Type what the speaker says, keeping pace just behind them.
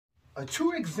A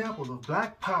true example of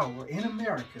black power in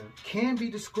America can be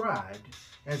described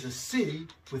as a city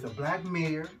with a black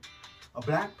mayor, a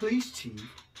black police chief,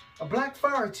 a black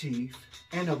fire chief,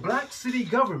 and a black city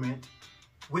government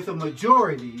with a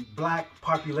majority black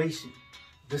population.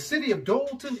 The city of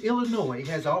Dolton, Illinois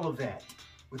has all of that,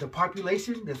 with a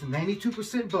population that's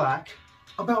 92% black.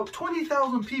 About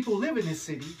 20,000 people live in this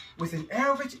city with an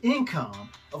average income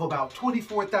of about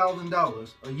 $24,000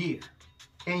 a year.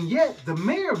 And yet the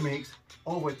mayor makes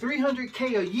over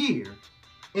 $300K a year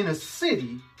in a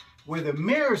city where the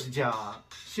mayor's job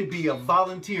should be a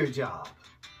volunteer job.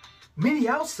 Many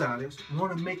outsiders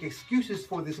want to make excuses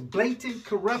for this blatant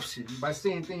corruption by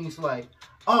saying things like,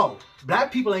 oh,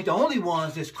 black people ain't the only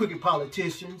ones that's crooked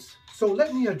politicians. So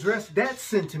let me address that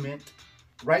sentiment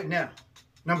right now.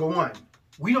 Number one,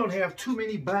 we don't have too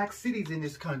many black cities in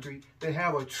this country that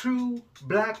have a true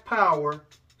black power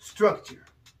structure.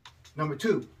 Number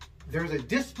two, there's a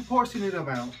disproportionate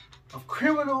amount of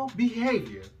criminal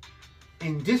behavior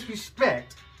and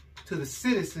disrespect to the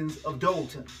citizens of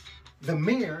Dolton. The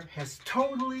mayor has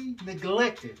totally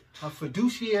neglected her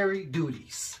fiduciary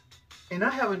duties. And I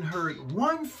haven't heard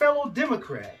one fellow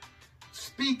Democrat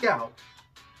speak out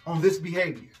on this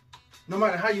behavior. No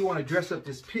matter how you want to dress up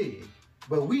this pig,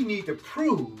 but we need to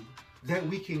prove that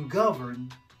we can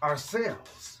govern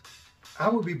ourselves. I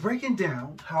will be breaking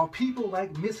down how people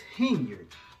like Miss Henyard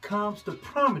comes to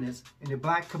prominence in the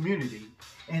black community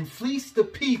and fleece the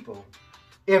people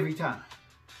every time.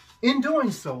 In doing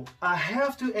so, I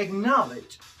have to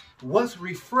acknowledge what's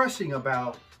refreshing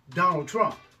about Donald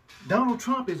Trump. Donald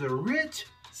Trump is a rich,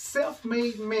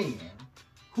 self-made man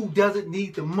who doesn't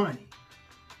need the money.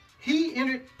 He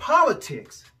entered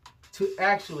politics to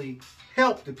actually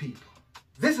help the people.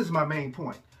 This is my main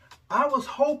point. I was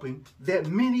hoping that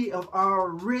many of our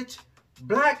rich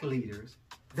black leaders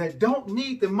that don't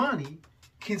need the money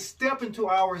can step into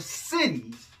our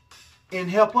cities and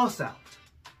help us out.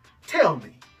 Tell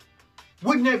me,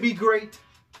 wouldn't that be great?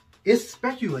 It's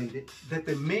speculated that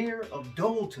the mayor of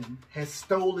Dolton has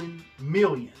stolen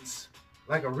millions.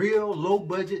 Like a real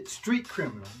low-budget street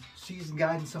criminal, she's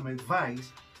gotten some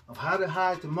advice of how to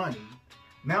hide the money.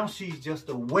 Now she's just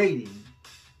awaiting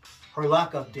her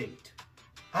lockup date.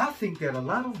 I think that a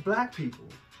lot of black people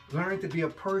learn to be a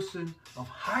person of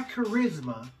high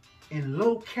charisma and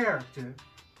low character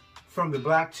from the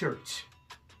black church.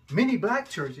 Many black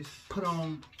churches put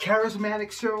on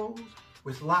charismatic shows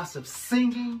with lots of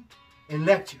singing and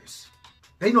lectures.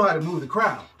 They know how to move the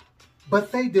crowd,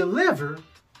 but they deliver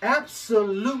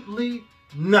absolutely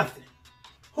nothing.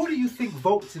 Who do you think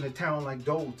votes in a town like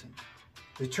Dolton?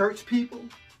 The church people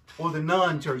or the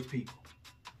non-church people?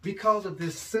 Because of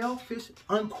this selfish,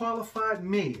 unqualified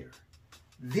mayor,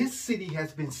 this city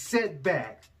has been set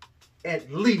back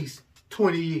at least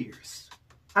 20 years.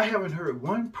 I haven't heard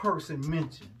one person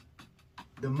mention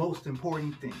the most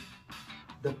important thing,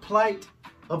 the plight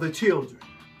of the children.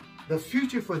 The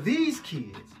future for these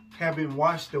kids have been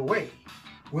washed away.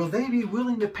 Will they be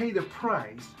willing to pay the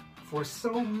price for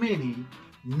so many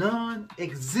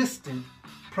non-existent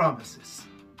promises?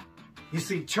 You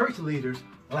see, church leaders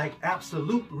like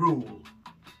absolute rule.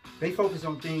 They focus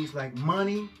on things like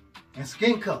money and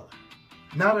skin color.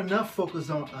 Not enough focus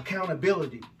on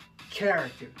accountability,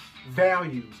 character,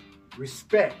 values,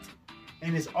 respect,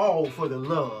 and it's all for the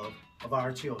love of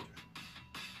our children.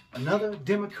 Another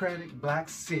democratic black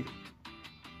city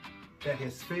that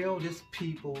has failed its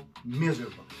people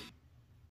miserably.